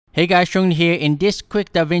Hey guys, Chung here. In this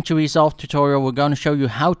quick Davinci Resolve tutorial, we're going to show you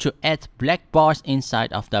how to add black bars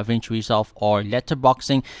inside of Davinci Resolve or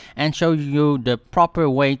letterboxing and show you the proper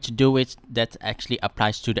way to do it that actually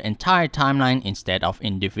applies to the entire timeline instead of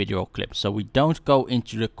individual clips. So we don't go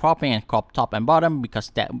into the cropping and crop top and bottom because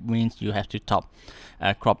that means you have to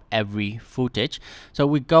crop every footage. So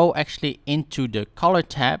we go actually into the color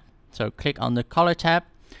tab. So click on the color tab.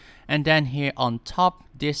 And then here on top,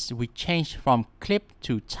 this we change from clip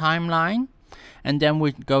to timeline, and then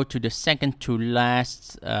we go to the second to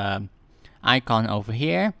last icon over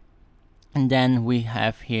here, and then we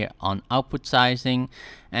have here on output sizing,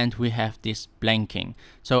 and we have this blanking.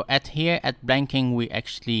 So at blanking we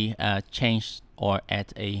actually change or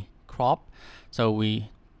add a crop. So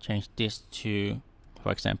we change this to,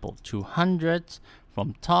 for example, 200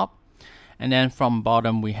 from top. And then from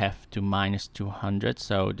bottom we have to minus 200,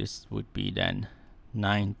 so this would be then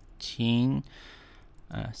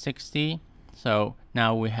 1960. So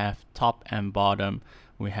now we have top and bottom,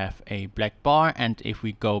 we have a black bar, and if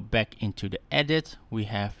we go back into the edit, we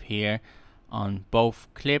have here on both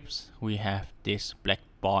clips, we have this black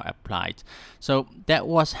bar applied. So that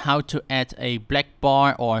was how to add a black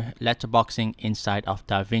bar or letterboxing inside of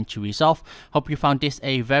Davinci Resolve. Hope you found this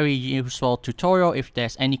a very useful tutorial. If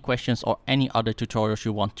there's any questions or any other tutorials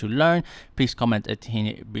you want to learn, please comment it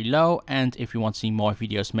here below. And if you want to see more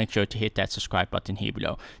videos, make sure to hit that subscribe button here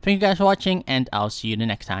below. Thank you guys for watching, and I'll see you the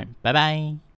next time. Bye bye.